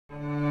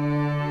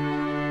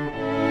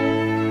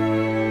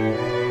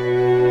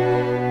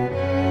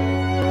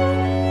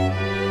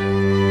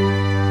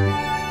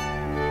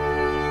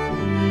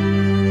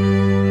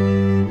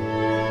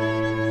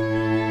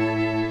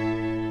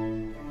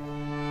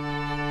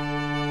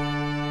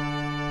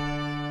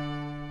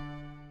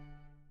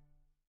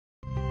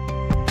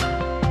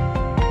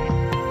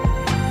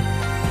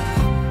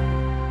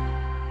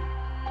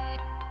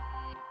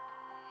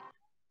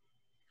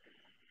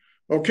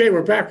Okay,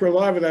 we're back. We're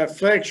live with our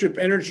flagship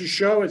energy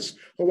show. It's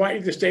Hawaii,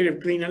 the State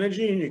of Clean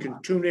Energy, and you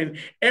can tune in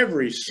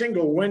every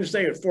single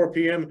Wednesday at 4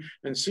 p.m.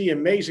 and see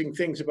amazing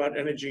things about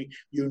energy.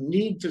 You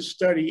need to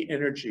study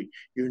energy.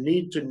 You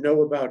need to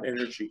know about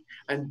energy.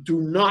 And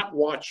do not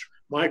watch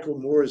Michael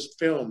Moore's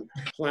film,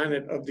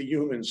 Planet of the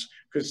Humans,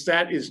 because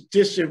that is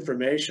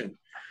disinformation.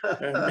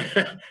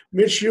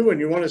 Mitch, Ewan,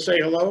 you want to say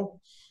hello?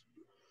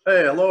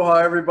 Hey, aloha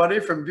everybody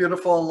from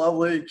beautiful and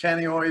lovely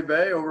Kaneohe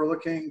Bay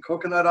overlooking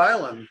Coconut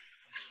Island.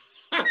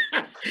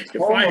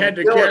 If I had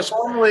to guess,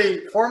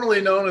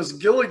 formerly known as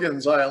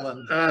Gilligan's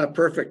Island.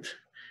 Perfect.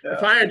 Yeah.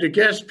 If I had to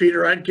guess,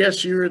 Peter, I'd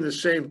guess you're in the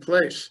same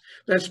place.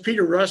 That's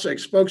Peter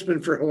Rosegg,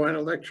 spokesman for Hawaiian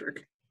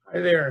Electric.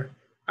 Hi there.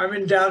 I'm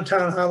in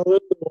downtown Honolulu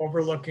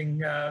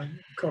overlooking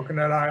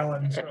Coconut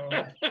Island. So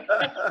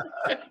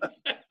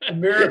the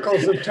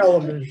miracles of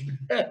television.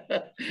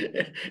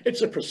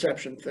 It's a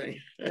perception thing.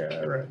 Yeah,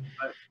 right.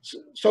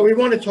 So we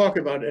want to talk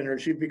about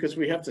energy because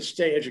we have to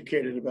stay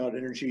educated about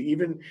energy,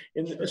 even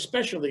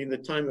especially in the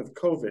time of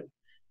COVID,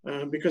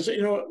 because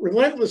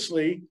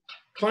relentlessly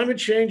climate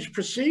change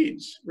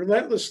proceeds.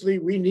 Relentlessly,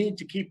 we need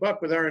to keep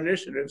up with our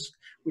initiatives.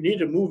 We need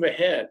to move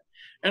ahead.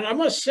 And I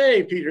must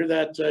say, Peter,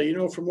 that,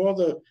 from all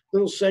the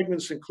little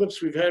segments and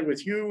clips we've had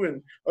with you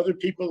and other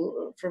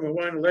people from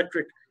Hawaiian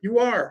Electric,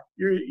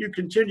 you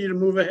continue to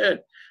move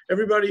ahead.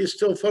 Everybody is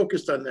still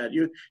focused on that.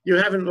 You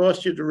haven't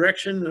lost your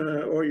direction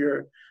or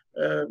your,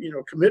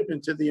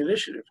 commitment to the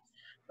initiative.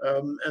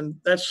 And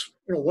that's,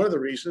 one of the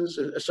reasons,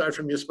 aside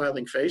from your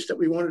smiling face, that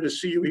we wanted to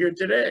see you here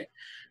today.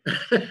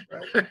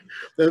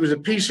 There was a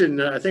piece in,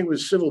 I think it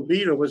was Civil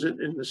Beat, or was it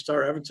in the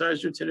Star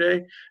Advertiser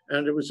today?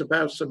 And it was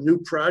about some new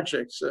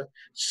projects,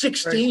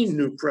 16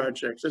 new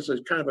projects. That's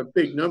a kind of a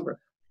big number.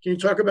 Can you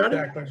talk about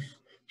it?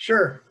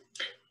 Sure.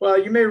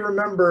 Well, you may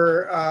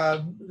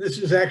remember this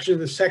is actually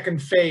the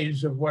second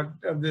phase of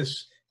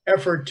this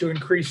effort to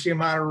increase the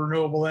amount of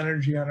renewable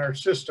energy on our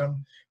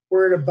system.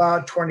 We're at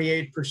about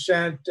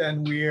 28%,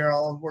 and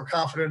we're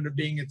confident of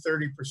being at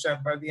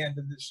 30% by the end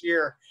of this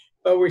year.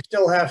 But we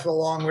still have a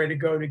long way to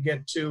go to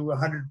get to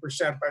 100%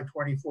 by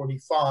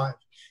 2045.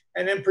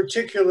 And in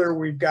particular,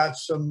 we've got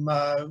some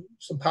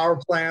power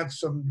plants,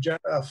 some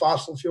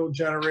fossil fuel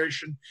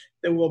generation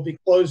that will be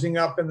closing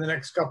up in the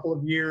next couple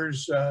of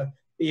years. The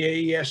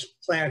AES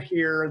plant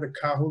here, the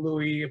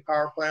Kahului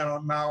power plant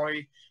on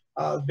Maui.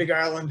 Big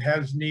Island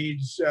has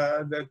needs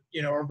that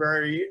are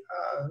very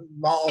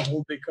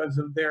volatile because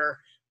of their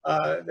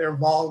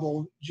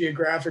volatile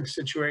geographic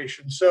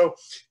situation. So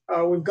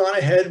we've gone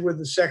ahead with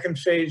the second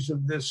phase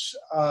of this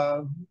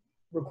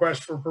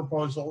request for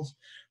proposals.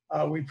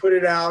 We put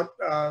it out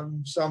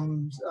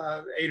some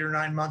 8 or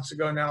 9 months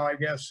ago now, I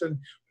guess, and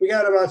we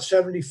got about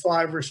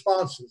 75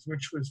 responses,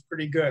 which was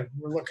pretty good.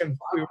 We were looking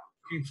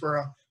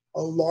for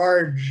the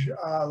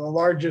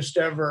largest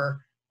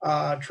ever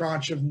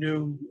tranche of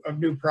new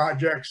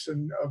projects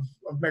and of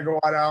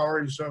megawatt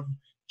hours of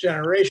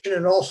generation,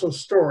 and also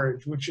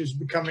storage, which is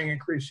becoming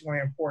increasingly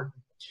important.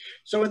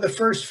 So in the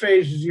first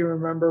phase, as you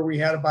remember, we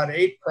had about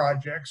 8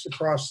 projects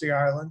across the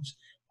islands,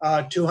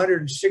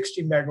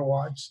 260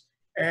 megawatts,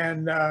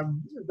 and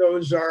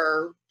those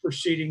are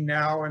proceeding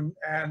now, and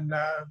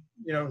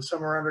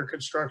some are under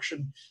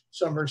construction,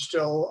 some are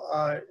still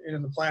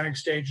in the planning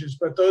stages,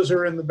 but those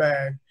are in the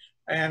bag.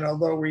 And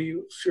although we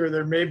fear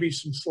there may be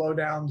some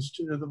slowdowns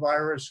due to the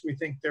virus, we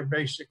think they're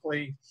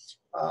basically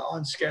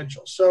on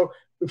schedule. So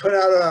we put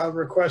out a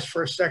request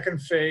for a second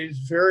phase,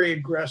 very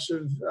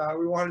aggressive.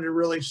 We wanted to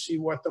really see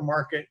what the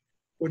market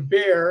would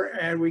bear,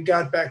 and we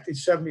got back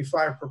these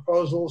 75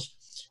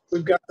 proposals.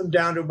 We've got them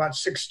down to about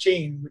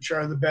 16, which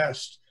are the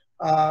best.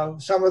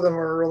 Some of them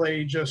are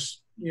really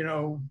just,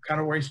 kind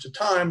of waste of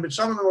time, but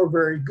some of them are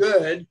very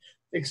good,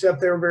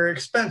 except they're very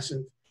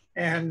expensive.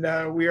 And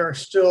we are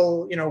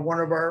still, one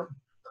of our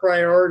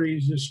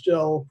priorities is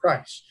still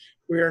price.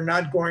 We are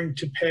not going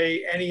to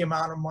pay any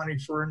amount of money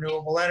for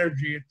renewable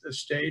energy at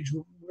this stage.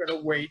 We're going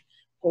to wait,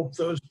 hope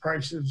those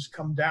prices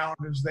come down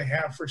as they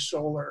have for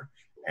solar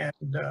and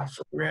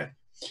for wind.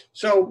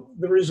 So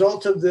the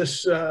result of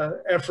this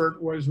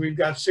effort was we've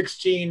got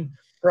 16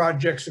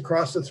 projects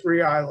across the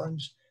 3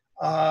 islands.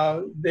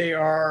 They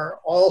are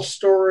all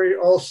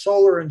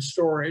solar and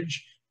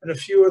storage, and a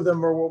few of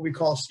them are what we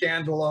call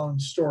standalone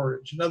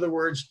storage. In other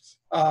words,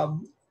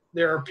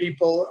 there are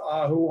people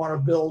who want to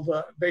build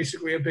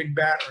basically a big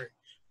battery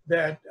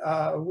that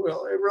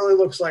it really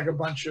looks like a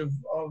bunch of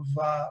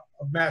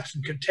mats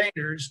and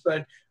containers,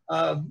 but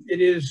it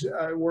is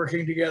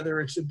working together.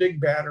 It's a big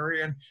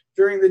battery, and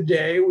during the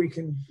day we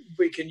can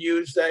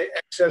use the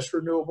excess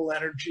renewable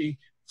energy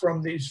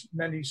from these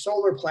many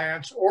solar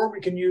plants, or we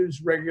can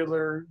use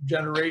regular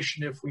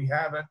generation if we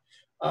have it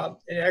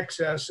in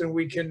excess, and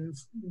we can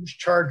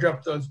charge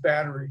up those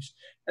batteries.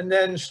 And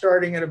then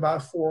starting at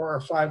about 4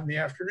 or 5 in the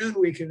afternoon,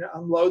 we can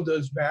unload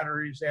those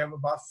batteries. They have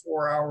about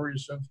 4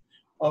 hours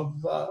of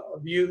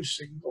use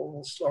and go a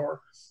little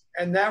slower.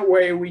 And that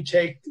way we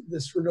take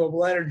this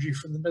renewable energy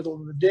from the middle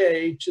of the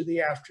day to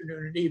the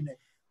afternoon and evening.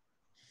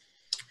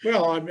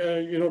 Well,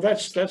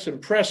 that's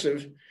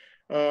impressive.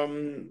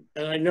 And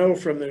I know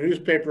from the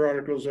newspaper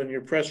articles and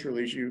your press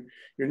release, you're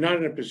not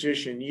in a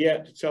position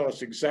yet to tell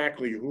us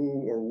exactly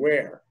who or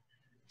where.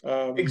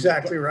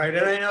 Exactly right.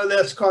 And I know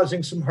that's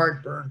causing some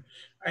heartburn,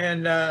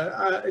 and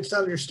it's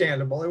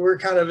understandable. We're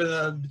kind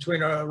of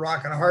between a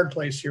rock and a hard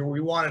place here.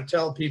 We want to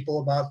tell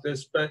people about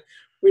this, but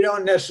we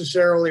don't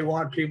necessarily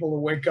want people to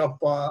wake up,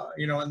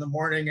 in the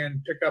morning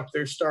and pick up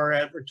their Star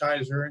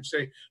Advertiser and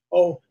say,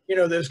 oh,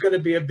 there's going to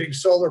be a big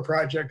solar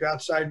project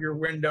outside your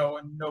window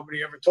and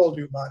nobody ever told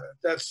you about it.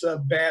 That's a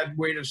bad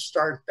way to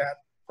start that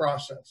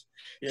process.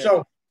 Yeah.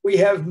 So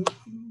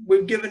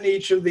we've given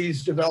each of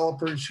these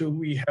developers who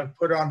we have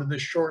put onto the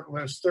short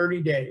list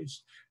 30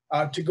 days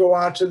to go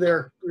out to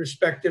their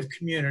respective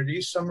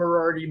communities. Some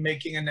are already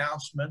making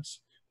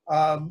announcements.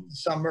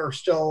 Some are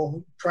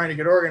still trying to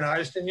get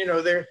organized. And,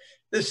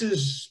 this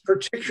is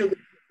particularly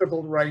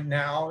difficult right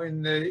now.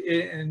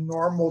 In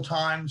normal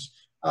times,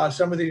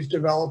 some of these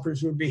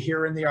developers would be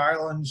here in the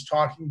islands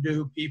talking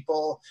to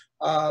people,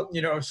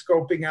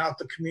 scoping out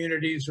the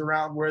communities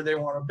around where they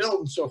want to build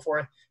and so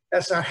forth.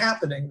 That's not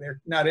happening. They're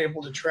not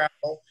able to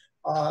travel.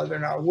 They're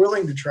not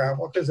willing to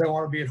travel because they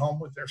want to be at home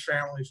with their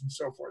families and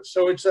so forth.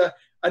 So it's a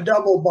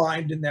double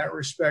bind in that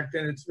respect,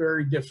 and it's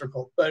very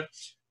difficult. But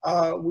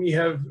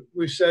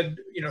we've said,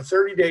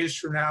 30 days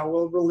from now,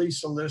 we'll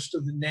release a list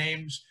of the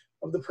names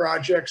of the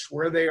projects,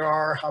 where they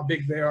are, how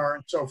big they are,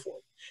 and so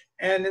forth.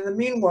 And in the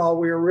meanwhile,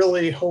 we are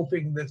really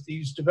hoping that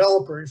these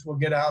developers will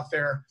get out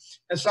there,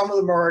 and some of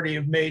them already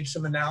have made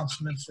some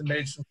announcements and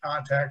made some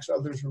contacts.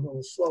 Others are a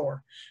little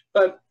slower.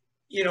 But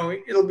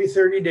it'll be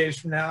 30 days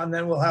from now, and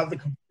then we'll have the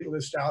complete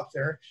list out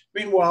there.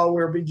 Meanwhile,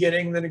 we're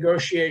beginning the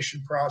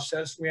negotiation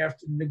process. We have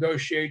to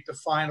negotiate the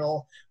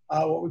final,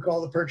 what we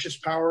call the purchase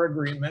power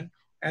agreement,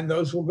 and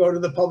those will go to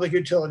the Public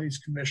Utilities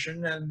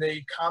Commission, and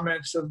the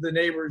comments of the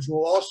neighbors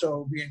will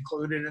also be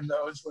included in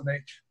those when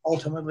they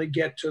ultimately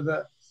get to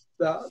the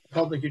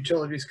Public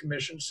Utilities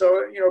Commission.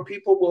 So,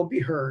 people will be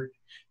heard.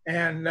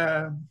 And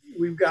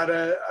we've got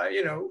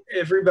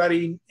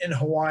everybody in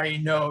Hawaii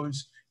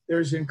knows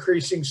there's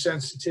increasing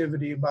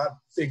sensitivity about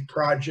big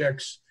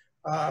projects,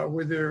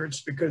 whether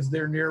it's because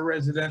they're near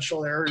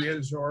residential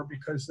areas or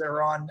because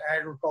they're on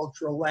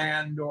agricultural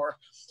land or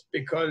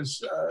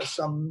because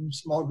some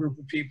small group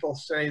of people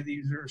say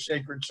these are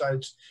sacred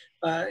sites.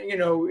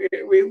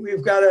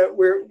 We've got to,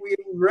 we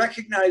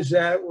recognize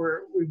that,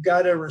 we've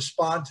got to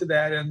respond to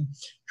that and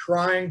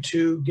trying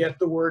to get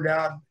the word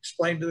out,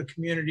 explain to the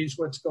communities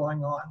what's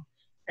going on.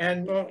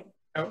 And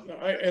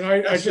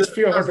I just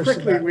feel how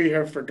quickly we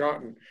have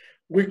forgotten.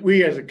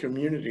 We as a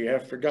community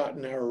have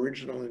forgotten our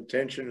original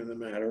intention in the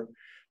matter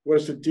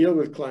was to deal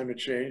with climate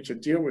change, to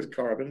deal with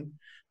carbon,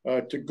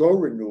 to go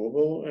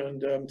renewable,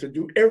 and to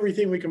do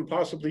everything we can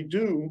possibly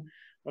do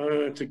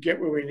to get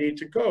where we need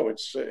to go.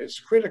 It's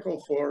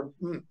critical for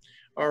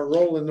our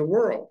role in the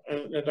world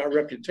and our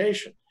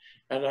reputation.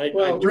 And I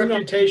do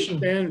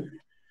reputation. Not understand,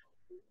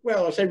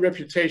 well, I say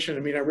reputation, I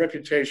mean our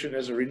reputation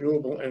as a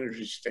renewable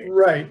energy state.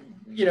 Right.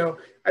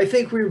 I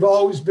think we've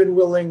always been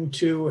willing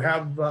to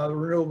have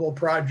renewable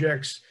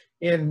projects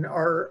in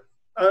our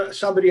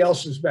somebody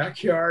else's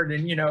backyard,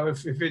 and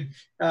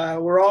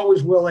we're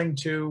always willing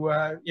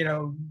to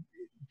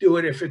do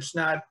it if it's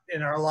not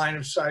in our line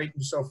of sight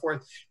and so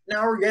forth.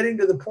 Now we're getting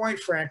to the point,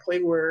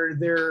 frankly, where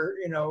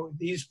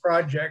these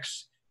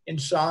projects in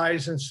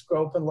size and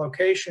scope and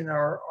location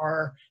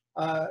are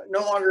no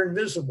longer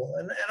invisible.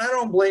 And I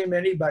don't blame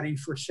anybody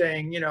for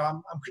saying,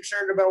 I'm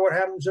concerned about what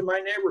happens in my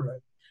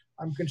neighborhood.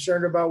 I'm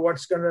concerned about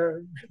what's going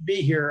to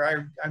be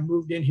here. I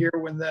moved in here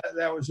when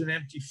that was an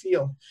empty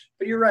field.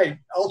 But you're right.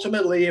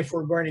 Ultimately, if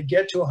we're going to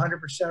get to 100%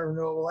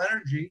 renewable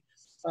energy,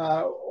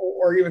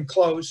 or even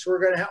close,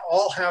 we're going to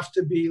all have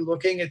to be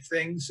looking at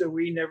things that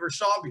we never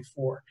saw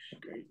before.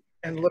 Okay.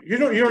 And look, you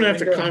don't have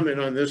to comment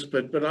on this,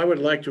 but I would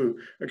like to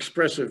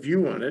express a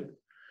view on it.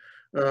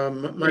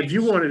 My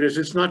view on it is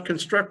it's not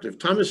constructive.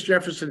 Thomas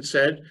Jefferson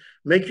said,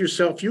 make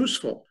yourself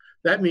useful.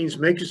 That means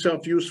make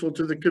yourself useful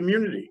to the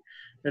community.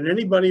 And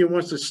anybody who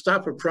wants to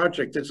stop a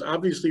project that's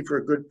obviously for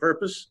a good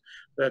purpose,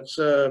 that's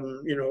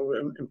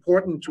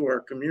important to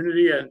our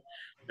community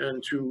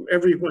and to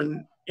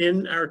everyone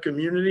in our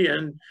community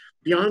and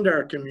beyond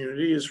our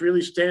community is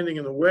really standing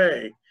in the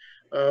way.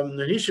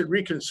 Then he should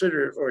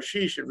reconsider, or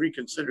she should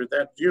reconsider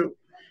that view.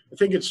 I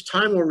think it's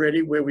time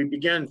already where we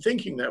began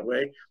thinking that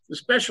way,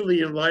 especially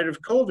in light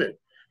of COVID,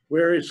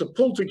 where it's a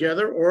pull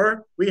together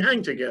or we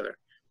hang together,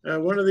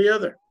 one or the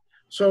other.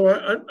 So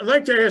I'd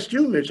like to ask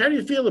you, Mitch, how do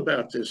you feel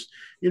about this?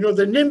 The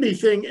NIMBY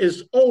thing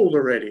is old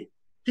already.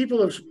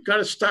 People have got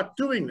to stop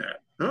doing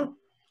that, huh?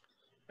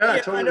 Yeah, I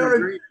totally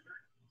agree.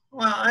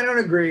 Well, I don't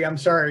agree. I'm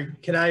sorry.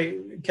 Can I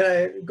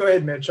go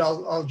ahead, Mitch?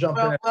 I'll jump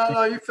in.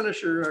 No, you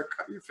finish your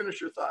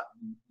thought.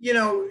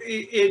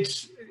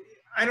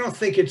 I don't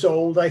think it's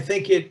old. I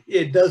think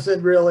it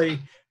doesn't really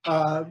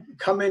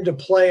come into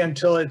play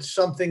until it's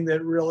something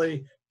that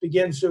really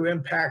begins to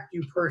impact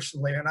you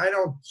personally. And I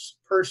don't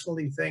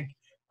personally think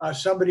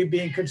somebody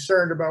being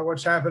concerned about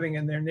what's happening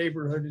in their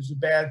neighborhood is a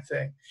bad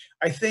thing.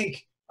 I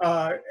think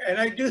And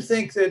I do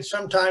think that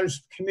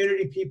sometimes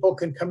community people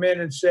can come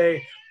in and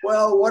say,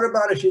 well, what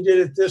about if you did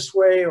it this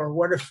way? Or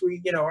what if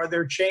we, are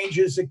there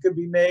changes that could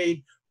be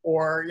made?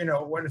 Or,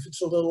 what if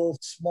it's a little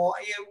small?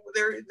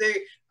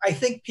 I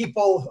think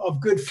people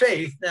of good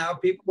faith, now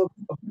people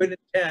of good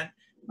intent,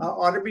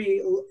 ought to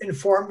be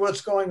informed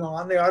what's going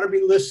on. They ought to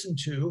be listened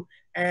to.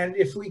 And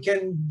if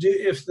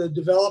if the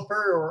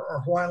developer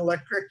or Hawaiian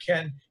Electric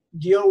can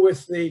deal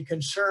with the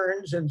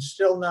concerns and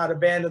still not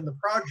abandon the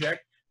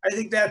project, I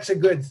think that's a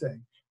good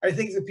thing. I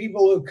think the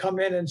people who come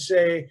in and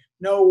say,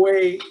 no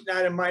way,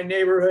 not in my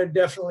neighborhood,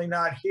 definitely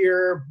not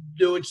here,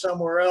 do it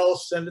somewhere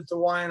else, send it to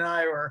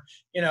Waianae or,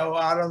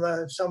 out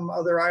on some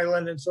other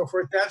island and so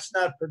forth, that's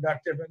not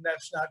productive and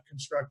that's not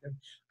constructive.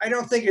 I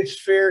don't think it's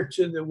fair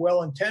to the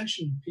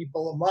well-intentioned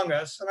people among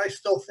us. And I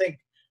still think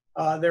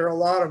there are a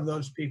lot of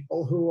those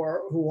people who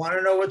want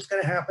to know what's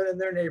going to happen in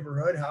their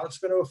neighborhood, how it's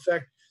going to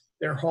affect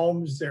their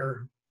homes,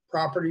 their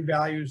property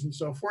values and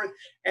so forth,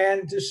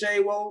 and to say,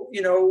 well,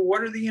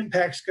 what are the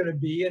impacts going to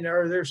be? And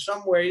are there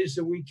some ways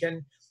that we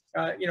can,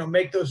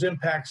 make those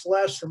impacts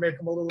less or make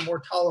them a little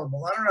more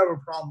tolerable? I don't have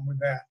a problem with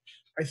that.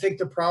 I think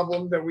the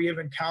problem that we have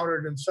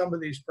encountered in some of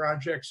these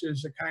projects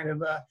is a kind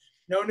of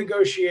no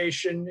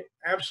negotiation,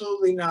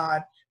 absolutely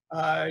not.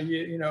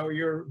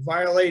 You're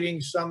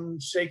violating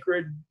some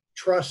sacred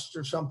trust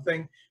or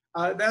something.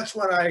 That's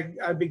when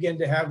I begin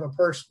to have a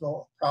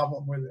personal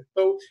problem with it.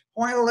 But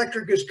Hawaiian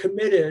Electric is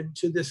committed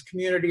to this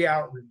community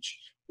outreach.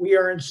 We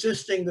are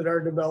insisting that our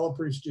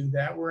developers do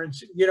that.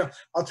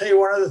 I'll tell you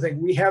one other thing.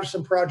 We have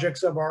some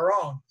projects of our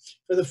own.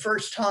 For the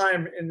first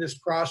time in this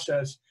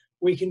process,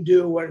 we can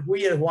do what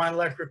we at Hawaiian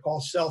Electric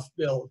call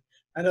self-build.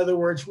 In other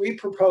words, we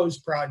propose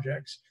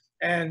projects,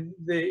 and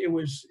it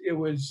was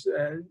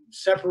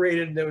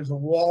separated. There was a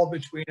wall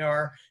between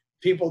our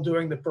people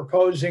doing the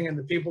proposing and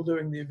the people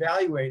doing the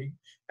evaluating.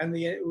 And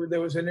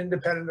there was an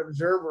independent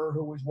observer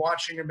who was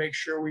watching to make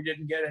sure we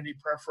didn't get any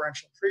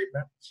preferential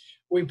treatment.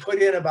 We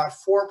put in about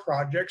 4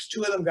 projects.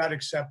 2 of them got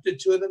accepted,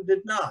 2 of them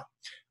did not.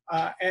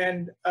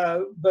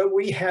 But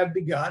we have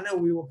begun,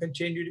 and we will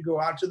continue to go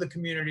out to the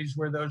communities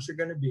where those are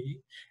going to be.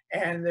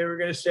 And they were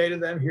going to say to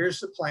them, here's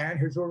the plan,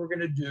 here's what we're going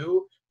to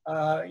do.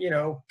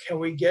 Can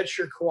we get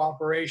your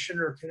cooperation,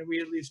 or can we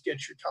at least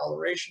get your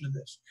toleration of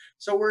this?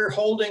 So we're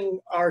holding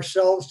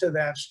ourselves to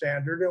that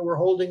standard, and we're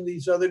holding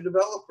these other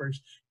developers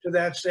to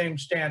that same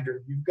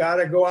standard. You've got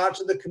to go out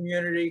to the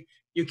community.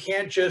 You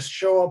can't just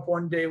show up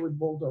one day with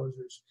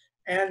bulldozers.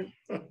 And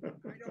I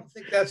don't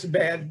think that's a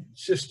bad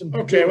system.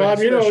 Okay, well,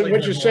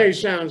 what you say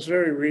sounds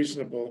very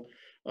reasonable,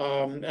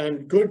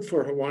 and good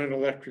for Hawaiian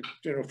Electric,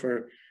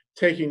 for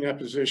taking that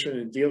position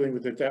and dealing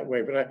with it that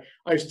way. But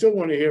I still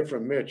want to hear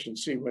from Mitch and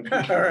see what.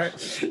 All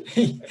right.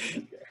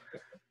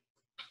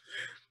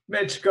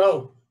 Mitch,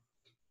 go.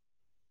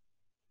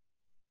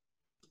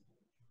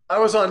 I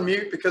was on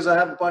mute because I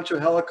have a bunch of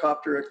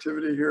helicopter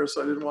activity here,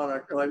 so I didn't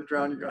want to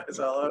drown you guys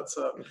out.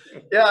 So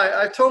yeah,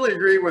 I totally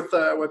agree with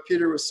what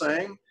Peter was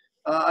saying.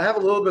 I have a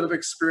little bit of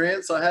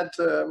experience. I had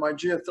my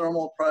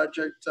geothermal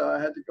project, I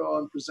had to go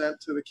and present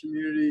to the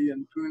community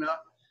in Puna.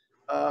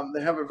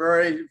 They have a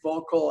very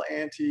vocal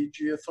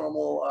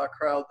anti-geothermal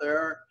crowd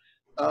there.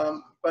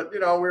 But we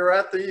were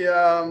at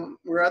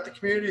the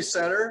community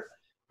center,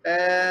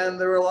 and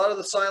there were a lot of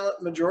the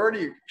silent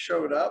majority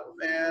showed up,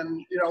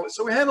 and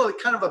so we had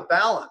kind of a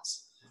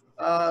balance.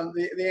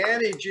 The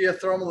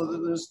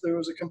anti-geothermal, there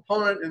was a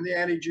component in the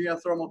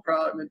anti-geothermal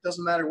crowd. I mean, it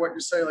doesn't matter what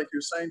you say, like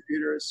you're saying,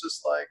 Peter. It's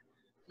just like,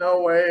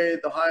 no way,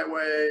 the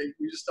highway,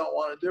 we just don't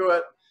want to do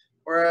it.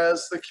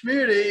 Whereas the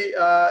community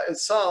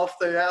itself,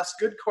 they asked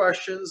good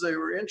questions. They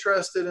were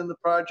interested in the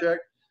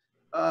project.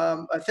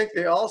 I think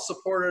they all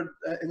supported,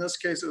 in this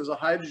case, it was a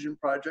hydrogen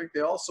project.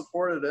 They all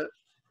supported it.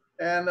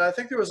 And I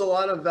think there was a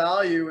lot of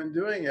value in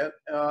doing it.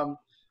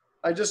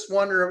 I just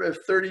wonder if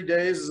 30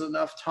 days is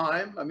enough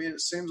time. I mean,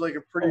 it seems like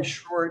a pretty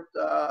short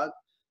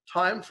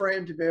time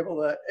frame to be able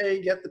to,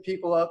 A, get the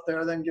people out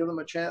there, then give them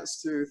a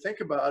chance to think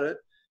about it.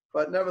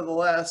 But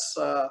nevertheless,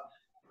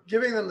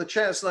 giving them the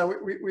chance. Now,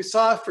 we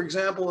saw, for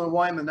example, in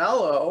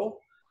Waimanalo,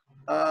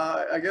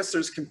 I guess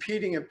there's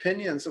competing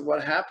opinions of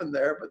what happened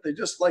there, but they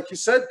just, like you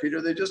said, Peter,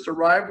 they just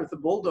arrived with the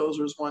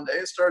bulldozers one day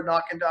and started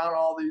knocking down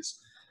all these,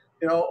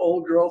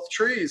 old growth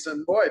trees.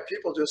 And boy,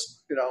 people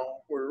just,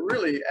 were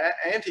really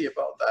anti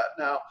about that.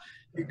 Now,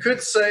 you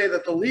could say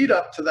that the lead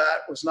up to that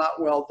was not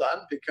well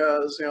done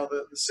because,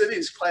 the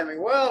city's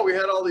claiming, well, we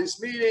had all these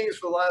meetings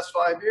for the last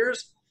 5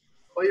 years.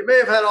 Well, you may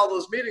have had all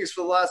those meetings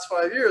for the last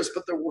 5 years,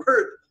 but the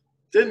word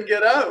didn't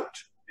get out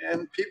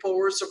and people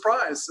were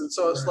surprised. And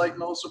so it's like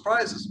no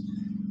surprises.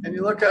 And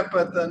you look up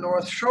at the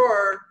North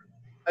Shore,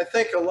 I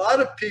think a lot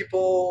of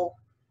people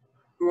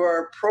who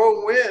are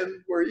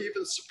pro-wind were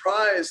even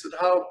surprised at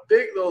how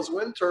big those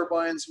wind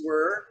turbines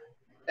were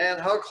and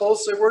how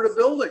close they were to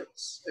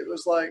buildings. It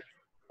was like,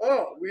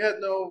 oh, we had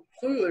no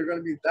clue they were going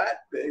to be that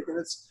big. And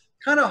it's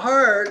kind of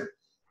hard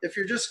if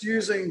you're just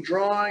using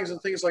drawings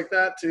and things like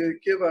that to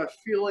give a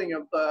feeling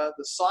of the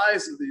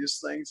size of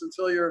these things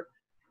until you're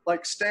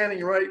like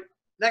standing right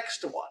next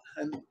to one,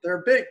 and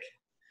they're big.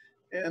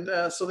 And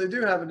so they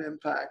do have an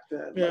impact.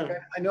 And Yeah.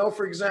 like I know,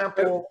 for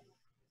example,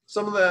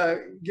 some of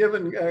the give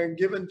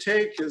and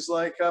take is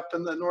like up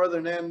in the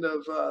northern end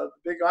of the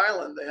Big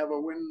Island. They have a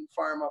wind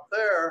farm up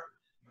there.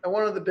 And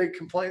one of the big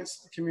complaints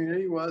to the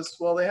community was,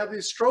 well, they have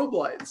these strobe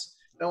lights.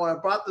 Now, when I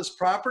bought this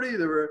property,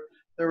 there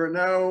were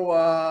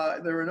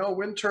no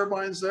wind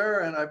turbines there,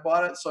 and I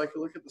bought it so I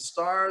could look at the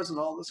stars and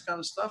all this kind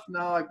of stuff.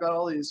 Now I've got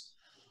all these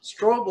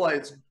strobe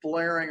lights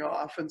blaring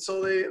off, and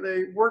so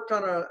they worked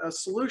on a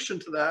solution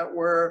to that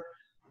where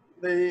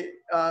the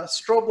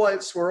strobe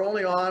lights were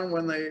only on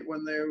when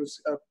there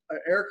was an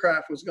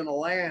aircraft was going to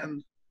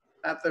land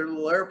at their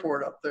little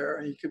airport up there,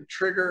 and he could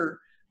trigger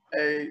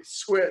a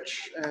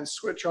switch and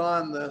switch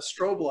on the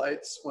strobe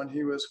lights when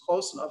he was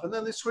close enough, and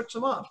then they switched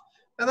them off,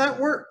 and that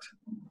worked.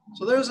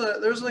 So there's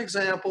an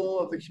example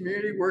of the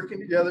community working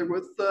together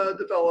with the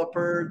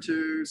developer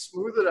to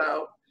smooth it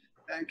out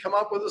and come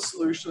up with a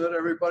solution that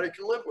everybody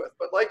can live with.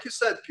 But like you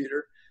said,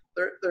 Peter,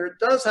 there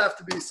does have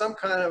to be some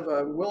kind of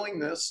a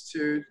willingness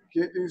to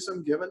do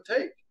some give and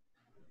take.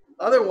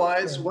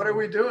 Otherwise, what are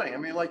we doing? I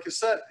mean, like you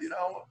said, you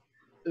know,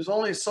 there's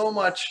only so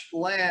much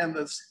land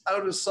that's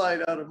out of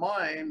sight, out of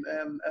mind,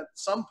 and at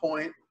some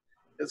point,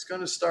 it's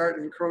going to start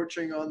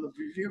encroaching on the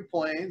view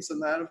planes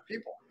and that of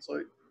people.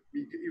 So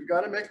you've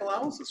got to make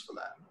allowances for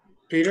that.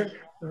 Peter?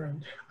 Right.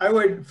 I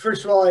would,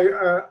 first of all,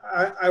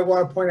 I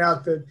want to point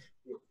out that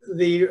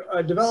the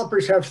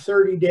developers have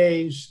 30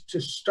 days to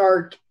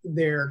start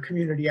their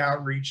community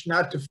outreach,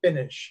 not to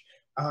finish.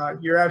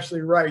 You're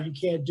absolutely right. You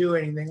can't do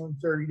anything in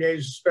 30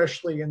 days,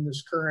 especially in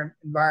this current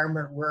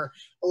environment where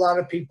a lot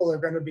of people are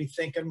going to be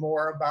thinking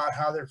more about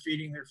how they're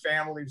feeding their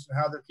families and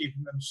how they're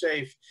keeping them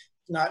safe.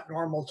 Not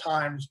normal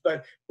times,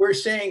 but we're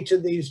saying to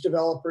these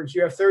developers,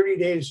 you have 30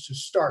 days to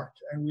start,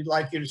 and we'd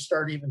like you to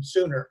start even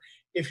sooner.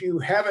 If you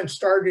haven't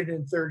started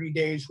in 30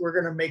 days, we're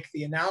going to make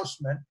the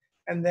announcement,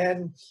 and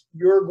then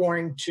you're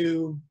going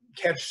to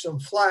catch some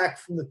flack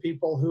from the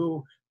people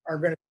who are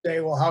going to say,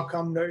 well, how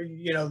come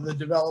the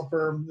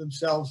developer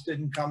themselves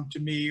didn't come to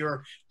me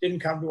or didn't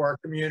come to our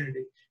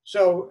community?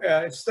 So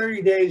it's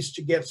 30 days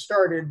to get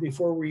started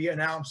before we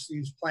announce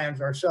these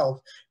plans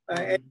ourselves.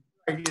 And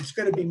it's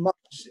going to be months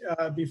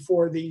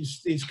before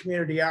these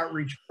community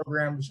outreach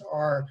programs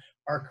are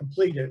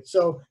completed.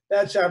 So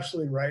that's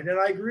absolutely right. And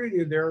I agree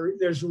with you.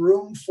 There's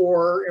room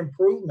for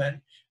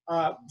improvement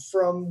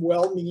from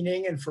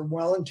well-meaning and from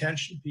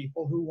well-intentioned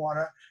people who want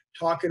to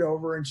talk it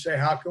over and say,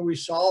 how can we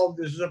solve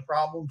this? Is a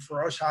problem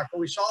for us. How can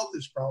we solve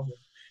this problem?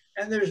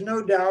 And there's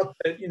no doubt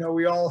that, you know,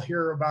 we all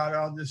hear about,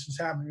 oh, this is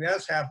happening,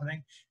 that's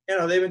happening. You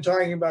know, they've been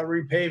talking about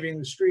repaving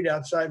the street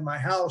outside my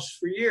house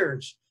for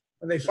years.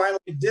 When they finally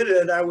did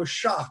it, I was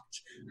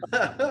shocked.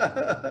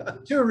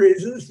 2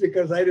 reasons,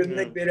 because I didn't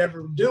think they'd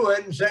ever do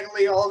it. And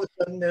secondly, all of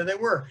a sudden there they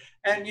were.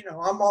 And, you know,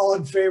 I'm all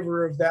in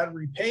favor of that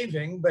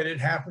repaving, but it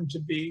happened to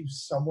be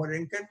somewhat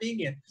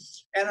inconvenient.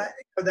 And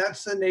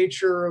that's the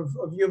nature of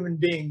human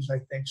beings, I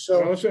think.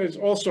 So it's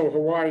also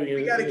Hawaii.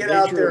 We got to get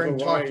out there and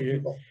talk to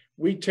people.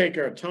 We take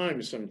our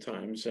time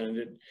sometimes, and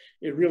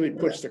it really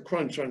puts the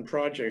crunch on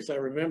projects. I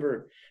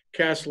remember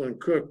Castle and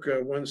Cook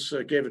once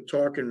gave a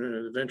talk in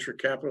the Venture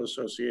Capital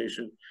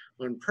Association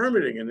on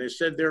permitting, and they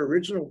said their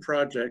original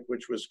project,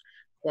 which was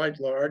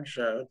quite large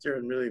out there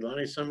in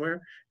Mililani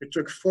somewhere, it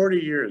took 40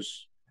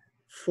 years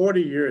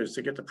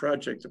to get the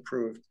project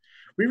approved.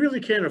 We really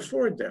can't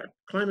afford that.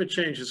 Climate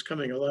change is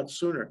coming a lot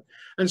sooner.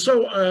 And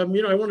so,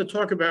 you know, I want to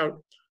talk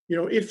about, you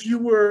know, if you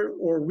were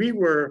or we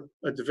were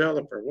a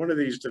developer, one of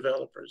these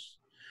developers,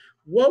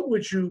 what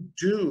would you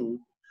do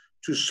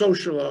to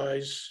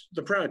socialize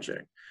the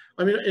project?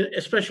 I mean,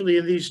 especially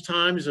in these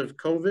times of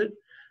COVID,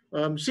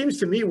 seems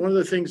to me one of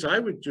the things I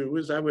would do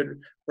is I would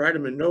write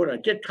them a note.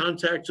 I'd get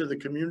contact to the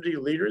community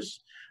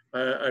leaders.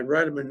 I'd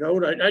write them a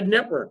note. I'd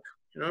network,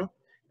 you know,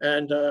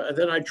 and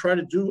then I'd try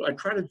to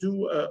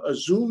do a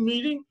Zoom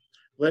meeting,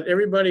 let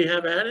everybody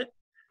have at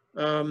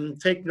it,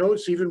 take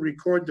notes, even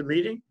record the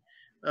meeting,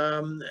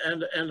 and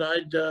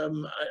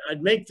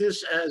I'd make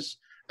this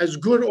as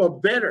good or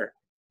better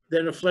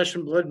than a flesh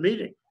and blood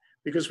meeting,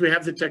 because we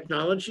have the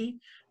technology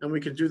and we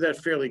can do that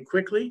fairly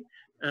quickly.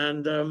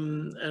 And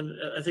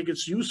I think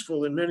it's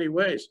useful in many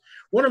ways.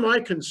 One of my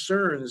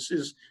concerns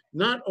is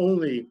not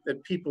only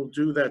that people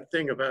do that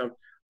thing about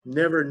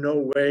never,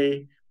 no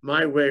way,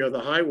 my way or the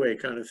highway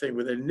kind of thing,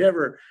 where they're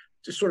never,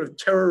 just sort of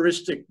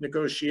terroristic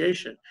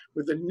negotiation,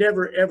 where they're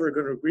never, ever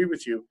going to agree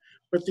with you.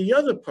 But the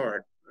other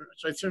part,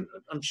 so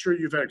I'm sure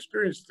you've had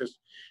experienced this,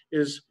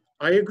 is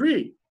I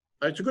agree.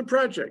 It's a good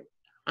project.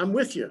 I'm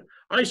with you.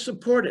 I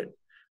support it.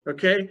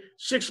 Okay.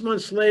 6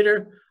 months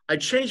later, I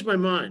changed my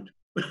mind.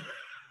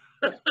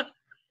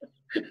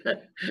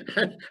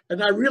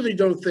 And I really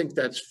don't think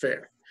that's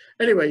fair.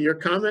 Anyway, your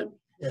comment?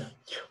 Yeah.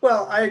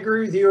 Well, I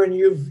agree with you, and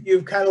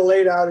you've kind of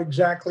laid out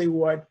exactly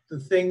what the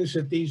things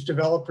that these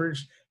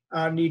developers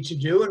need to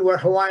do, and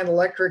what Hawaiian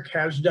Electric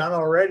has done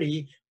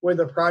already with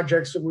the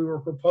projects that we were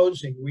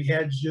proposing. We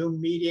had Zoom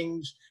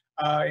meetings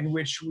in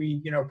which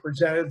we, you know,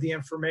 presented the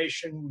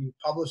information. We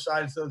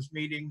publicized those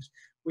meetings.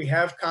 We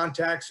have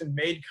contacts and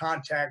made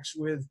contacts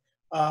with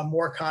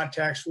more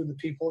contacts with the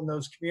people in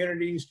those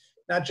communities,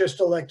 not just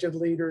elected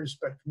leaders,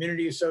 but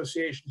community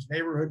associations,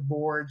 neighborhood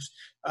boards.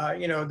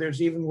 You know,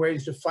 there's even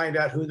ways to find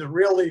out who the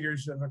real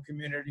leaders of a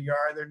community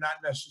are. They're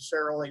not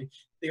necessarily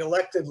the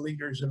elected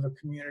leaders of a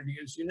community,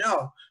 as you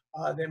know.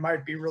 They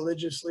might be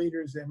religious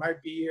leaders. They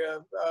might be,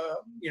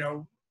 you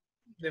know,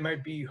 they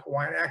might be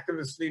Hawaiian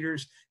activist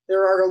leaders.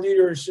 There are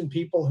leaders and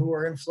people who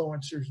are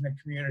influencers in the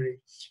community.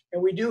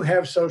 And we do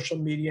have social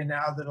media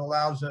now that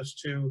allows us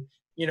to,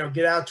 you know,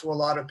 get out to a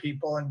lot of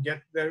people and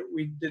get that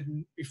we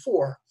didn't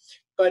before.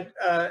 But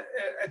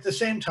at the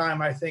same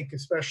time, I think,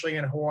 especially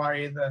in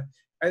Hawaii,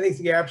 I think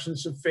the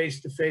absence of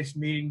face-to-face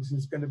meetings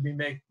is going to be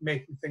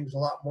making things a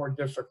lot more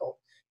difficult.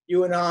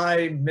 You and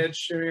I,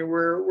 Mitch, I mean,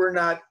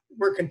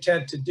 we're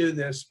content to do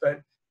this,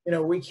 but you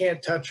know, we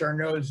can't touch our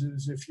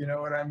noses, if you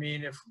know what I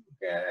mean.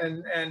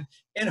 And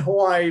in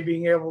Hawaii,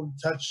 being able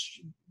to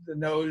touch the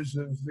nose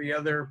of the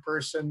other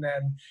person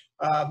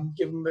and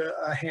give them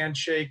a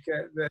handshake,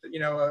 you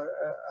know,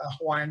 a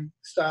Hawaiian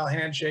style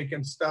handshake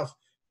and stuff,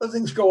 those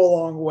things go a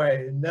long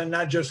way. And then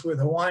not just with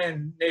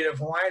native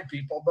Hawaiian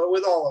people, but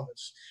with all of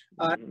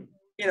us.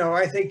 You know,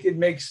 I think it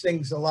makes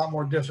things a lot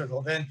more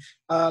difficult. And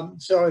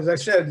so, as I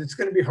said, it's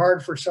going to be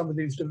hard for some of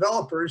these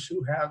developers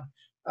who have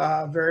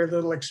very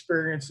little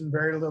experience and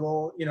very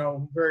little, you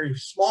know, very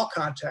small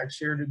contacts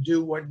here to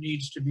do what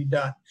needs to be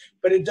done.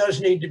 But it does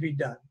need to be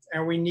done.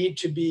 And we need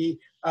to be,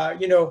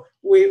 you know,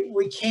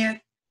 we can't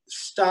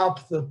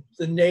stop the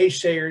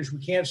naysayers.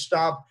 We can't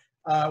stop,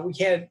 we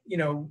can't, you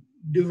know,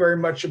 do very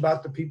much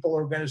about the people who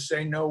are going to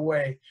say no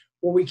way.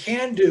 What we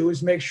can do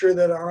is make sure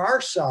that on our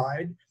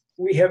side,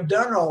 we have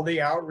done all the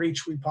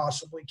outreach we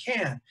possibly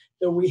can,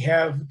 that we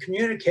have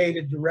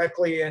communicated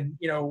directly and,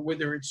 you know,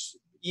 whether it's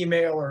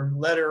email or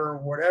letter or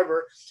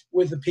whatever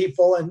with the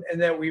people,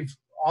 and that we've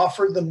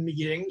offered them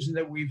meetings and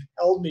that we've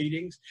held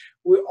meetings.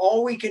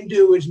 All we can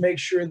do is make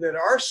sure that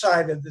our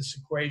side of this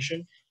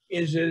equation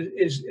is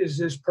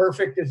as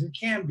perfect as it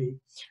can be.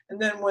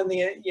 And then when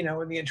the, you know,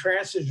 when the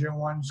intransigent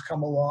ones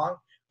come along,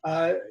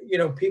 you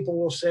know, people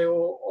will say,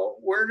 well,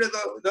 where did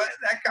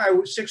that guy,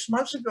 6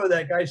 months ago,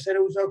 that guy said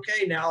it was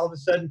okay. Now all of a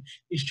sudden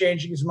he's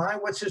changing his mind.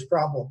 What's his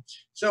problem?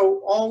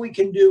 So all we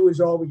can do is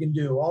all we can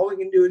do. All we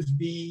can do is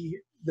be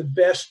the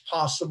best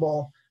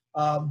possible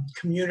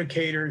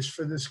communicators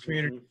for this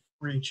community to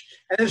reach.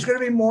 And there's going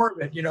to be more of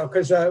it, you know,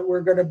 because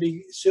we're going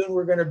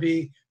to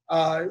be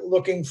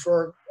looking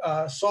for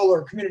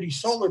community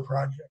solar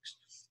projects.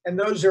 And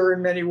those are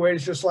in many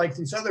ways just like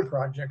these other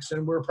projects.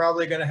 And we're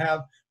probably going to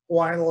have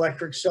Hawaiian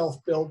Electric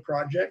self-build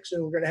projects,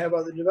 and we're going to have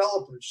other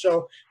developers.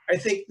 So I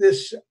think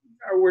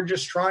we're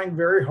just trying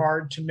very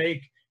hard to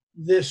make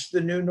this the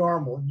new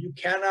normal. You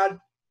cannot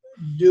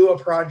do a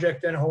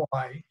project in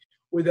Hawaii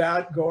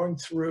without going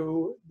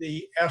through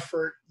the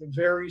effort, the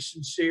very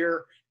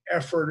sincere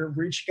effort of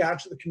reaching out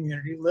to the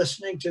community,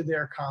 listening to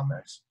their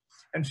comments,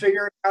 and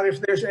figuring out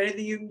if there's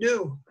anything you can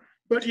do.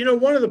 But you know,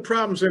 one of the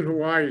problems in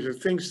Hawaii is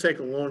that things take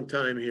a long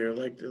time here,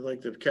 like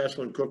the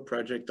Castle and Cook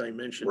project I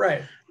mentioned.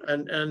 Right.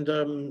 And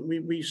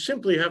we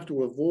simply have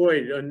to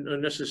avoid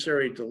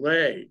unnecessary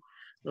delay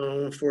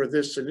for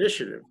this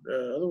initiative.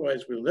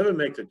 Otherwise, we'll never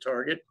make the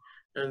target,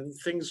 and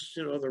things,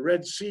 you know, the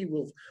Red Sea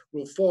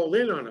will fall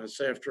in on us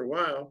after a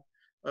while.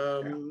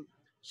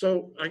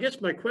 So I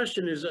guess my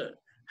question is,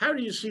 how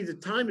do you see the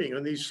timing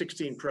on these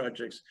 16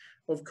 projects?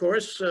 Of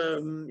course,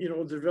 you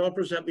know,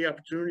 developers have the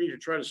opportunity to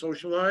try to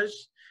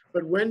socialize,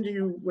 but when do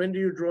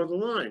you draw the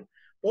line?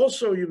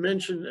 Also, you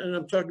mentioned, and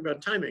I'm talking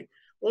about timing.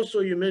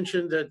 Also, you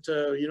mentioned that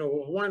you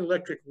know, Hawaiian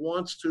Electric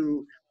wants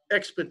to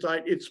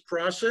expedite its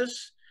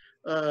process.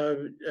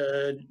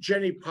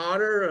 Jenny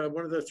Potter,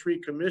 one of the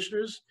 3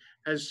 commissioners,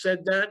 has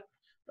said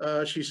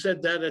that. She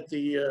said that at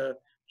the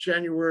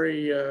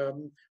January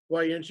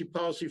Hawaii Energy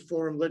Policy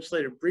Forum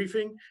legislative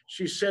briefing.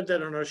 She said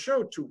that on our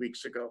show 2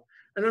 weeks ago.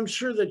 And I'm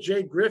sure that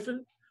Jay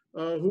Griffin,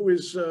 who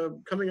is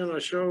coming on our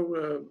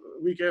show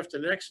week after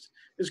next,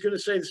 is going to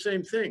say the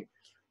same thing.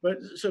 But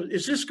so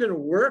is this going to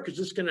work? Is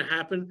this going to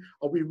happen?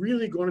 Are we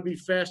really going to be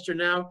faster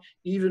now,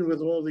 even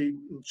with all the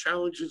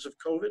challenges of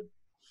COVID?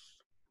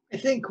 I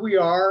think we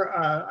are.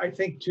 I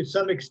think to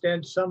some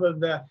extent, some of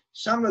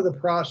the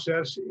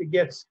process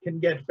can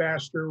get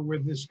faster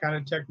with this kind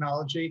of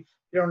technology.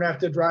 You don't have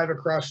to drive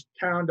across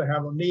town to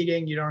have a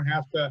meeting. You don't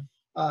have to,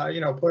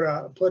 you know,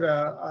 put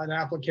an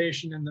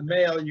application in the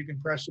mail. You can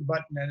press a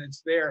button and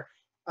it's there.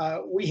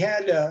 We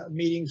had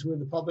meetings with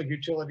the Public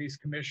Utilities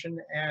Commission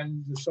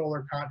and the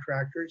solar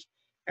contractors,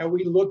 and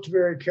we looked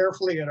very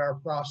carefully at our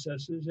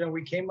processes, and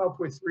we came up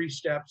with 3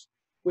 steps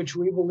which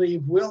we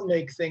believe will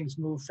make things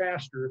move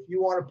faster. If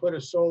you want to put a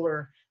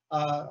solar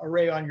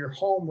array on your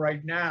home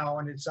right now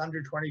and it's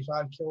under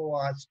 25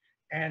 kilowatts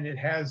and it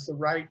has the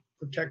right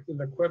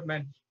protective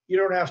equipment, you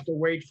don't have to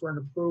wait for an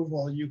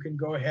approval. You can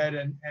go ahead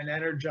and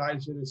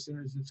energize it as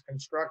soon as it's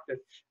constructed,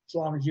 as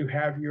long as you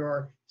have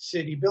your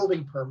city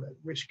building permit,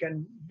 which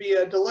can be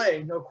a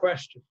delay, no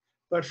question.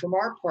 But from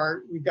our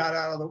part, we gotten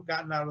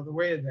out of the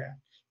way of that.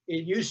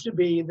 It used to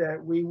be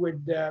that we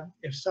would,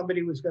 if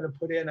somebody was going to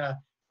put in a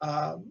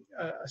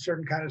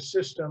certain kind of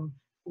system,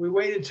 we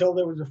waited till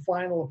there was a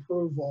final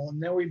approval,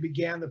 and then we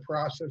began the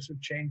process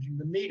of changing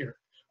the meter.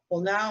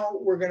 Well, now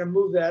we're going to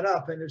move that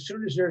up, and as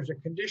soon as there's a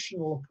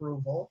conditional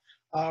approval,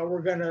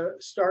 we're going to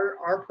start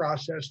our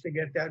process to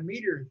get that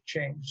meter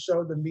changed.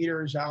 So the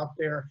meter is out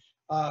there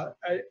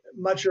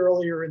much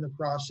earlier in the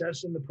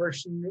process, and the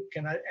person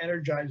can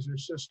energize their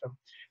system.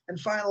 And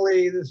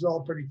finally, this is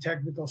all pretty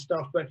technical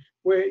stuff, but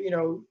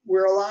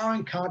we're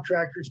allowing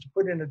contractors to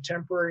put in a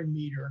temporary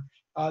meter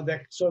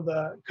so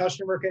the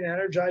customer can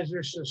energize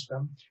their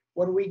system.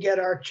 When we get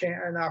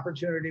an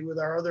opportunity with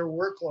our other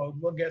workload,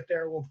 we'll get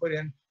there, we'll put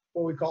in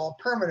what we call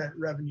a permanent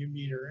revenue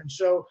meter. And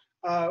so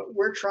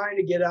we're trying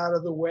to get out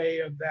of the way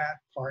of that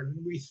part.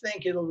 And we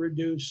think it'll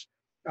reduce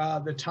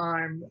the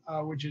time,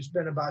 which has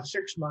been about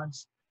 6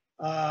 months,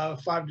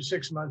 5 to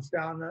 6 months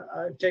down,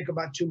 take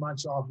about 2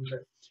 months off of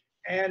it.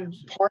 And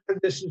part of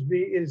this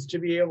is to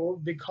be able,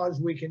 because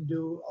we can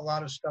do a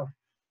lot of stuff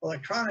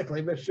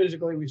electronically, but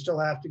physically we still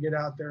have to get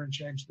out there and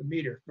change the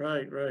meter.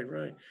 Right.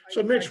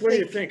 So Mitch, what do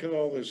you think of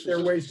all this? There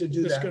are ways to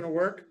do that. Is this going to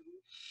work?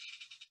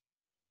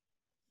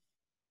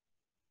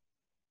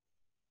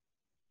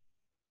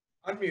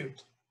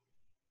 Unmute.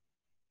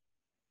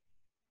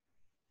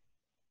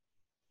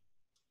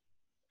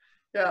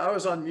 Yeah, I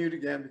was on mute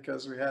again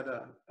because we had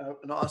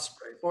an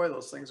osprey. Boy,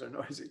 those things are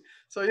noisy.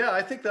 So yeah,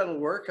 I think that'll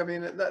work. I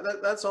mean,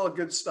 that's all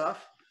good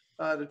stuff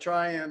to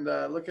try and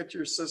look at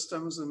your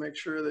systems and make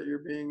sure that you're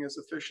being as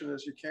efficient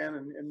as you can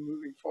and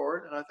moving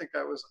forward. And I think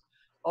that was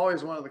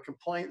always one of the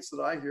complaints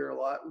that I hear a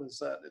lot, was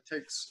that it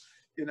takes,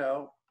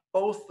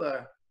 both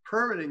the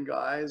permitting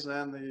guys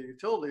and the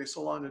utilities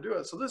so long to do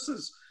it. So this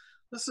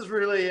is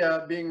really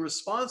being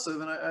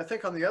responsive. And I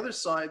think on the other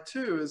side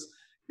too is,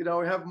 we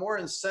have more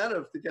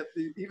incentive to get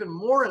even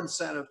more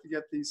incentive to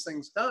get these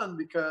things done,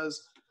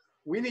 because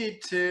we need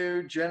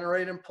to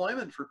generate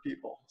employment for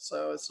people.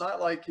 So it's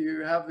not like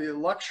you have the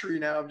luxury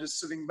now of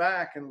just sitting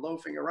back and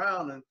loafing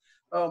around and,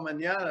 oh,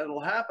 mañana it'll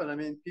happen. I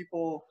mean,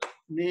 people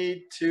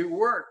need to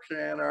work,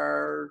 and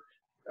our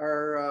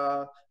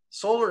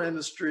solar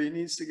industry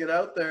needs to get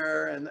out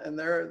there, and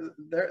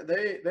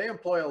they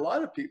employ a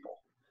lot of people.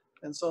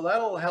 And so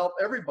that'll help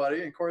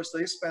everybody. And of course,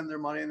 they spend their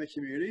money in the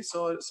community,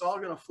 so it's all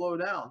going to flow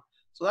down.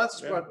 So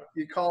that's what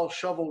you call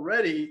shovel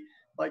ready.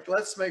 Like,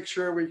 let's make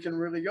sure we can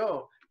really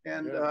go.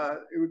 And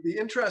it would be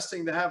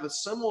interesting to have a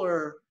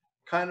similar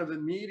kind of a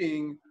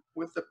meeting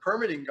with the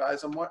permitting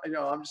guys. I'm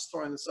just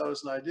throwing this out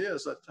as an idea,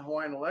 is that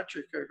Hawaiian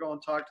Electric go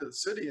and talk to the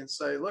city and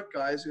say, look,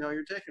 guys,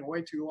 you're taking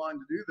way too long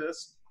to do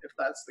this, if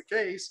that's the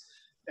case,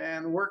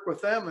 and work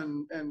with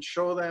them and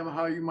show them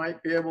how you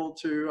might be able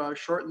to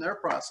shorten their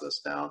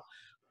process down.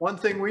 One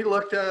thing we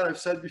looked at, I've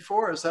said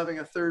before, is having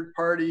a third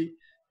party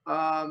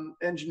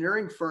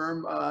engineering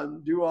firm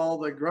do all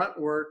the grunt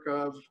work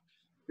of,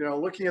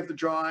 looking at the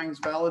drawings,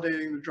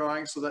 validating the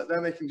drawings, so that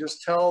then they can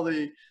just tell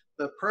the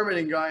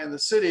permitting guy in the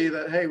city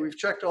that, hey, we've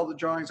checked all the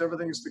drawings,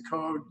 everything's to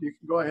code, you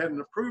can go ahead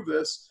and approve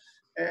this.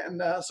 And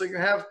so you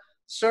can have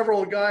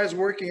several guys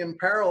working in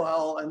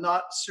parallel and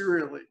not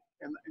serially,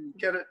 and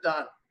get it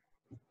done.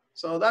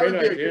 So that would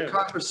be a good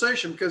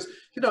conversation, because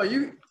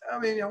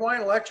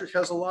Hawaiian Electric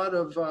has a lot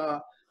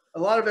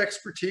of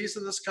expertise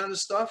in this kind of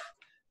stuff.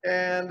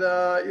 And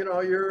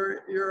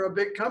you're a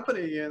big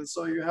company, and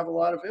so you have a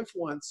lot of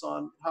influence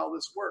on how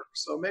this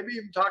works. So maybe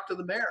even talk to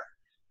the mayor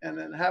and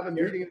then have a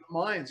meeting of the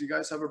minds. You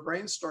guys have a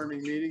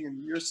brainstorming meeting,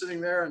 and you're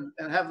sitting there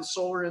and have the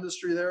solar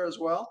industry there as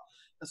well,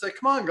 and say,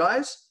 come on,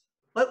 guys,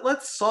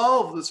 let's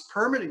solve this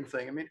permitting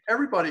thing. I mean,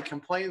 everybody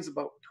complains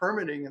about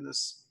permitting in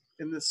this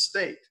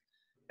state,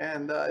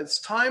 and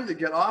it's time to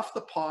get off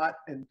the pot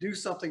and do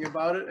something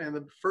about it. And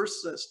the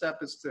first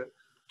step is to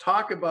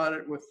talk about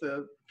it with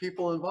the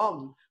people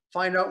involved and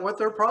find out what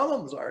their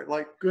problems are.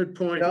 Like, good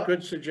point,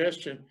 good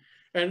suggestion.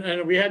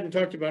 And we hadn't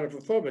talked about it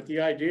before, but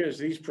the idea is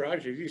these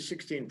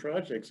 16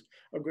 projects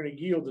are going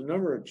to yield a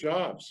number of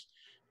jobs.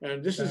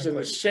 And this is an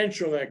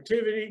essential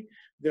activity.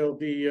 There'll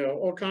be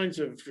all kinds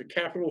of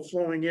capital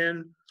flowing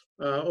in,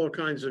 all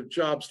kinds of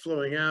jobs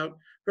flowing out,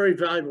 very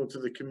valuable to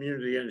the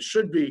community, and it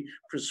should be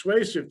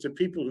persuasive to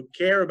people who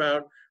care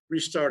about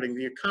restarting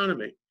the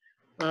economy.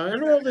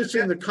 And all this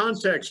in the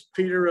context,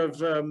 Peter, of,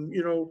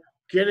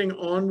 getting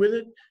on with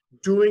it,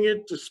 doing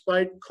it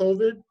despite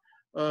COVID,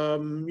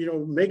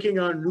 making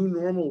our new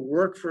normal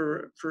work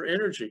for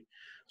energy.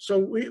 So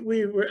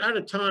we were out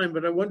of time,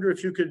 but I wonder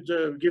if you could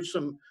give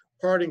some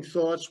parting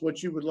thoughts,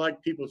 what you would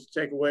like people to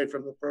take away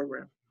from the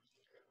program.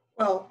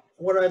 Well,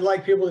 what I'd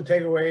like people to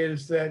take away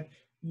is that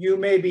you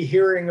may be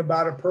hearing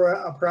about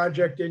a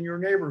project in your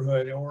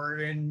neighborhood or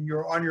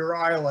on your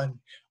island.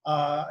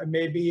 It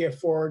may be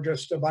for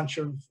just a bunch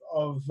of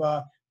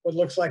what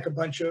looks like a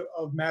bunch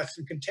of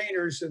massive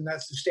containers, and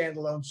that's the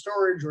standalone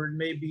storage, or it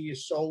may be a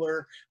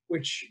solar,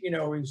 which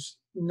is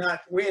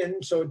not wind,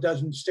 so it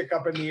doesn't stick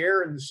up in the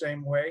air in the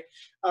same way.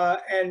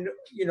 And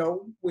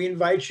we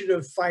invite you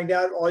to find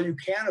out all you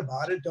can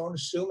about it. Don't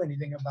assume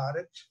anything about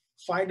it.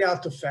 Find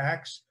out the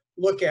facts,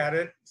 look at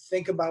it,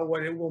 think about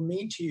what it will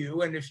mean to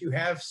you, and if you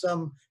have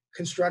some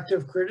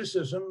constructive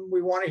criticism,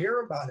 we want to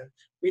hear about it.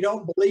 We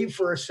don't believe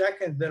for a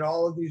second that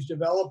all of these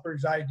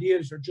developers'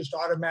 ideas are just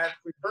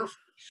automatically perfect.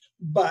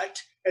 But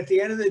at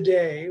the end of the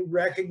day,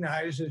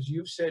 recognize, as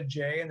you've said,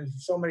 Jay, and as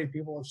so many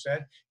people have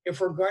said,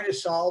 if we're going to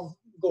solve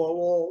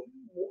global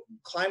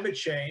climate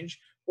change,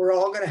 we're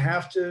all going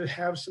to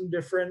have some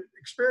different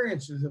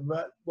experiences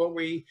about what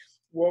we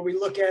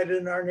look at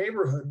in our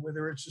neighborhood,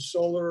 whether it's a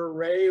solar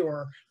array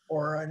or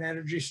an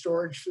energy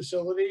storage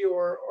facility,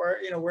 or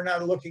we're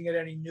not looking at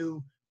any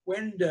new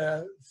wind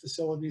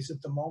facilities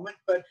at the moment,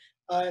 but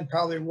and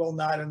probably will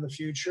not in the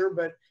future.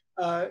 But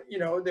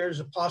there's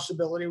a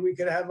possibility we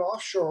could have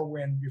offshore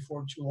wind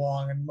before too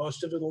long, and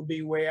most of it will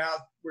be way out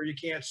where you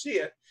can't see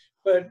it.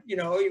 But you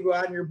go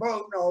out in your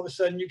boat and all of a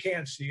sudden you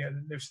can't see it,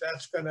 and if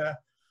that's gonna,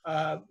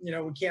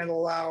 we can't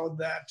allow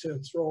that to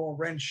throw a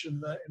wrench in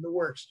the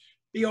works.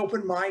 Be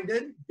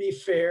open-minded, be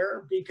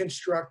fair, be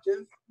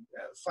constructive,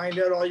 find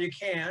out all you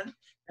can,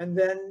 and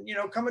then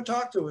come and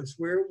talk to us.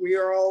 We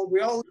all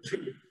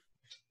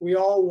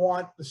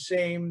want the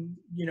same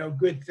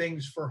good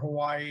things for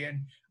Hawaii,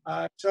 and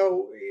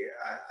so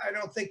I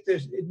don't think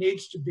it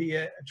needs to be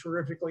a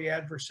terrifically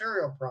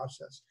adversarial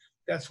process.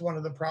 That's one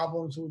of the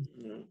problems with.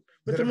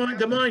 But the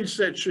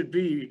mindset should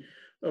be,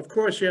 of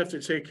course, you have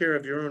to take care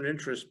of your own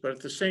interests, but at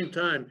the same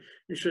time,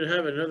 you should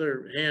have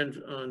another hand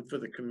on for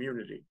the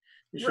community.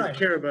 You should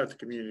care about the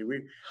community.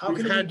 We've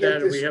had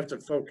that, and we have to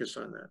focus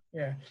on that.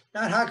 Yeah,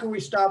 not how can we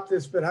stop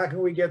this, but how can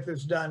we get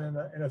this done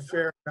in a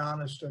fair, and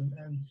honest,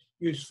 and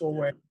useful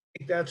way. I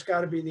think that's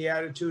got to be the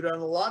attitude on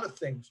a lot of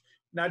things,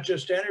 not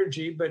just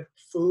energy, but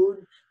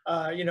food,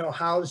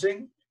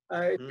 housing.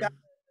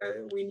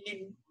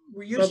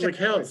 We used Public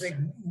to have, health. I think,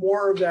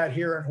 more of that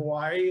here in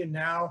Hawaii, and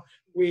now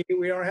we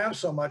don't have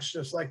so much,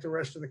 just like the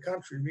rest of the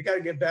country. We got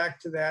to get back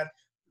to that.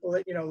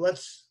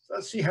 Let's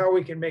see how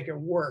we can make it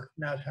work,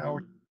 not how.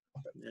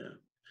 Yeah.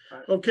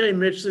 Okay,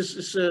 Mitch. This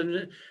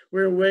is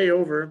we're way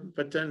over,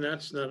 but then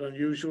that's not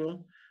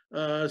unusual.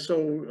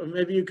 So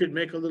maybe you could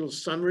make a little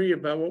summary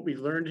about what we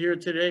learned here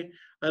today.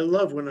 I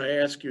love when I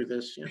ask you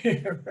this.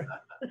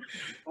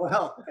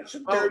 Well, that's a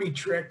dirty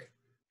trick.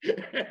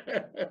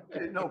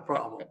 No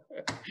problem.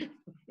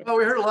 Well,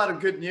 we heard a lot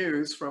of good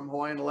news from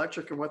Hawaiian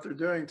Electric and what they're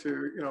doing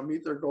to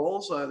meet their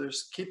goals. They're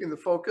keeping the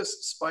focus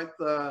despite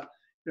the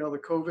the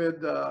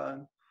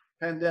COVID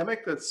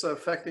pandemic that's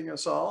affecting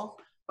us all.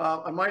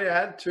 I might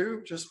add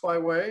too, just by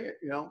way,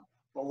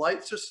 the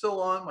lights are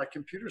still on, my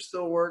computer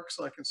still works,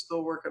 so I can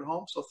still work at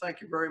home. So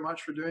thank you very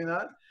much for doing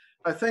that.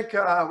 I think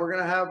we're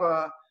going to have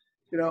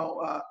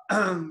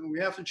we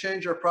have to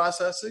change our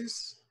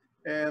processes.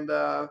 And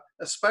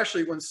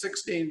especially when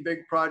 16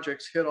 big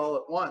projects hit all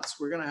at once,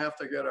 we're going to have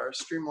to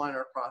streamline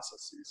our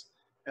processes.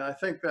 And I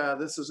think that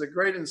this is a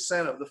great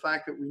incentive, the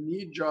fact that we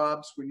need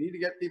jobs, we need to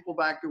get people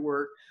back to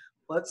work.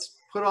 Let's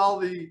put all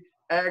the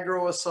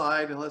aggro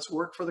aside and let's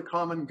work for the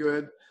common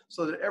good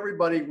so that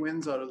everybody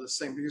wins out of this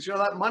thing. Because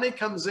that money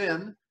comes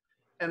in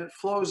and it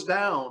flows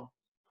down,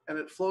 and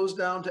it flows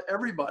down to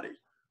everybody.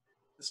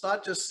 It's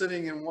not just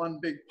sitting in one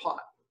big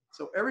pot.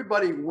 So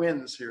everybody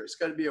wins here. It's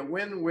got to be a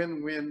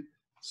win-win-win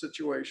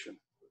situation.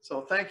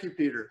 So thank you,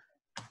 Peter.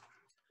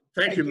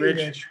 Thank you,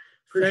 Mitch.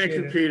 Thank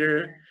you,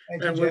 Peter.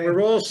 And when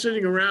we're all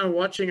sitting around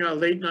watching our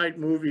late night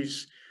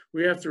movies,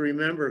 we have to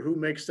remember who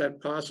makes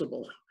that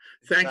possible.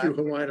 Thank you,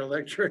 Hawaiian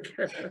Electric.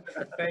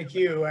 Thank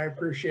you. I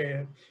appreciate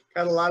it.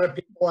 Got a lot of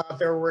people out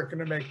there working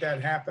to make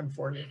that happen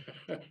for you.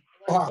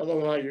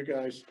 Aloha, you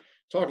guys.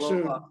 Talk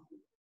soon.